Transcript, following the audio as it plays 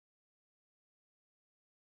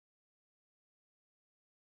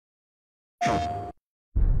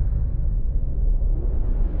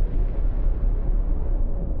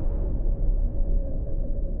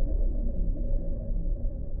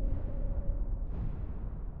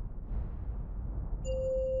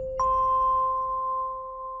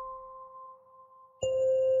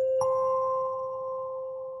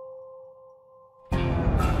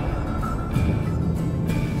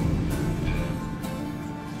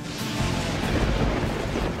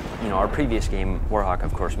Our previous game, Warhawk,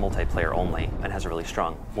 of course, multiplayer only, and has a really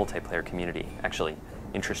strong multiplayer community. Actually,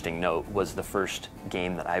 interesting note, was the first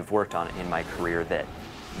game that I've worked on in my career that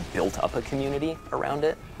built up a community around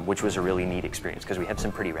it, which was a really neat experience because we had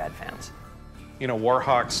some pretty rad fans.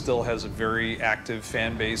 Warhawk still has a very active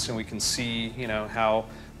fan base, and we can see, how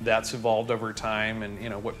that's evolved over time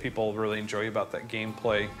and, what people really enjoy about that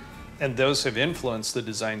gameplay. And those have influenced the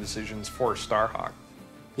design decisions for Starhawk.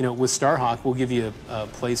 With Starhawk, we'll give you a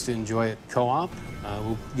place to enjoy it co-op.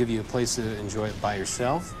 We'll give you a place to enjoy it by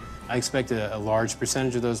yourself. I expect a large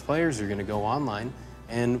percentage of those players are going to go online.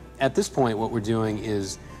 And at this point, what we're doing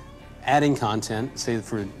is adding content, say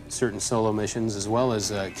for certain solo missions, as well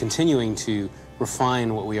as continuing to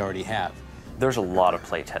refine what we already have. There's a lot of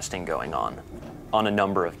play testing going on a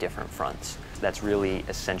number of different fronts. That's really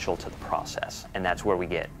essential to the process, and that's where we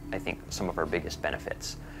get, I think, some of our biggest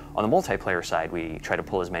benefits. On the multiplayer side, we try to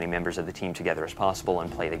pull as many members of the team together as possible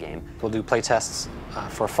and play the game. We'll do play tests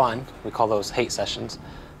for fun. We call those hate sessions.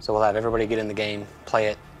 So we'll have everybody get in the game, play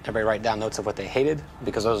it, everybody write down notes of what they hated,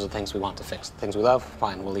 because those are the things we want to fix. The things we love,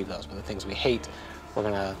 fine, we'll leave those. But the things we hate, we're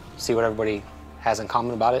going to see what everybody has in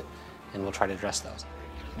common about it, and we'll try to address those.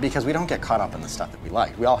 Because we don't get caught up in the stuff that we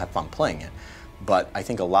like. We all have fun playing it. But I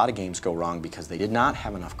think a lot of games go wrong because they did not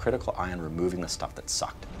have enough critical eye on removing the stuff that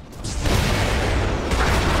sucked.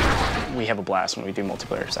 We have a blast when we do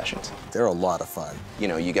multiplayer sessions. They're a lot of fun.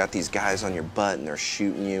 You got these guys on your butt and they're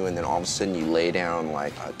shooting you, and then all of a sudden you lay down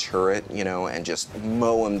like a turret, and just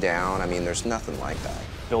mow them down. I mean, there's nothing like that.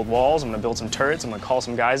 Build walls, I'm gonna build some turrets, I'm gonna call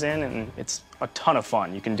some guys in, and it's a ton of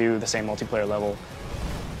fun. You can do the same multiplayer level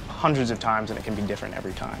hundreds of times, and it can be different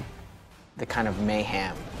every time. The kind of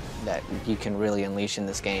mayhem that you can really unleash in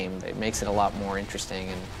this game, it makes it a lot more interesting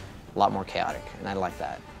and a lot more chaotic, and I like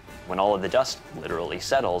that. When all of the dust literally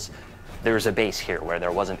settles, there's a base here where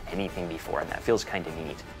there wasn't anything before, and that feels kind of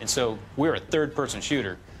neat. And so we're a third-person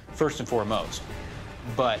shooter, first and foremost,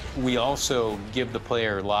 but we also give the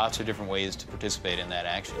player lots of different ways to participate in that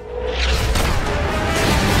action.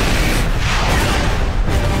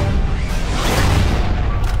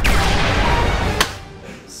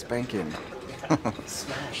 Spanking.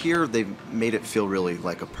 Here, they've made it feel really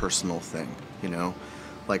like a personal thing,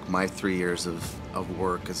 Like my 3 years of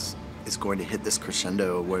work is going to hit this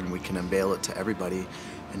crescendo when we can unveil it to everybody,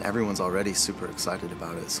 and everyone's already super excited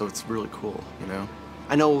about it, so it's really cool,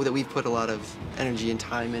 I know that we've put a lot of energy and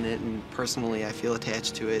time in it, and personally I feel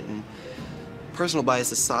attached to it, and personal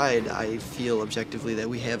bias aside, I feel objectively that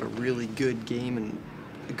we have a really good game and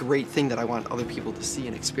a great thing that I want other people to see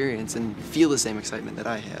and experience and feel the same excitement that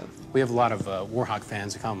I have. We have a lot of Warhawk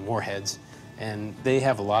fans who call them Warheads, and they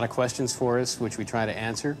have a lot of questions for us, which we try to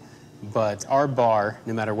answer. But our bar,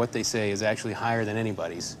 no matter what they say, is actually higher than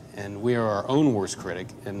anybody's. And we are our own worst critic,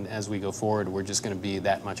 and as we go forward, we're just going to be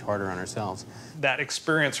that much harder on ourselves. That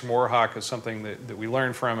experience from Warhawk is something that we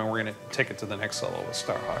learned from, and we're going to take it to the next level with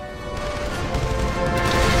Starhawk.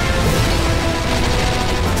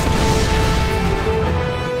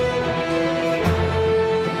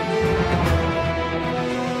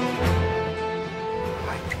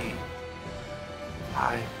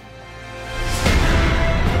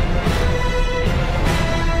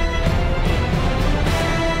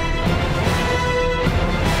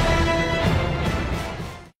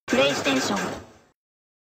 PlayStation